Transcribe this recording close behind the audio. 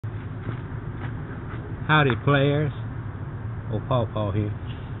Howdy players, old Paw Paw here.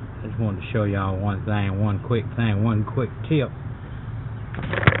 I just wanted to show y'all one quick tip.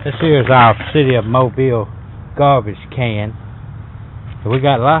 This here is our City of Mobile garbage can. We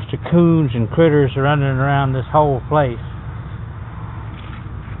got lots of coons and critters running around this whole place.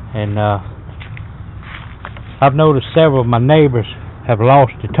 And I've noticed several of my neighbors have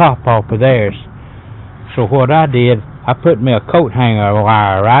lost the top off of theirs. So what I did, I put me a coat hanger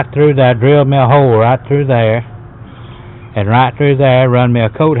wire right through there, drilled me a hole right through there, and right through there, run me a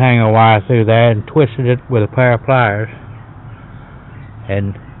coat hanger wire through there and twisted it with a pair of pliers.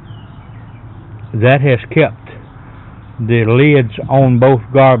 And that has kept the lids on both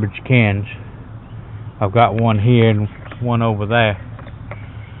garbage cans. I've got one here and one over there.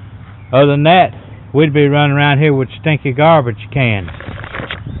 Other than that, we'd be running around here with stinky garbage cans.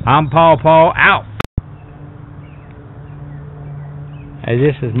 I'm Paw Paw, out. Hey,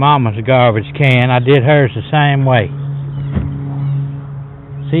 this is Mama's garbage can. I did hers the same way.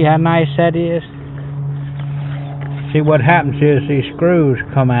 See how nice that is? See, what happens is these screws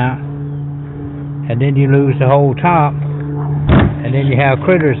come out, and then you lose the whole top, and then you have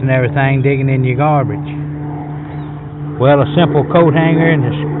critters and everything digging in your garbage. Well, a simple coat hanger and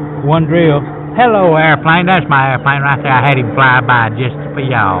just one drill. Hello, airplane. That's my airplane right there. I had him fly by just for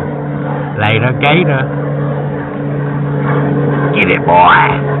y'all. Later, gator. Get it,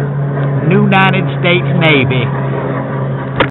 boy. New United States Navy.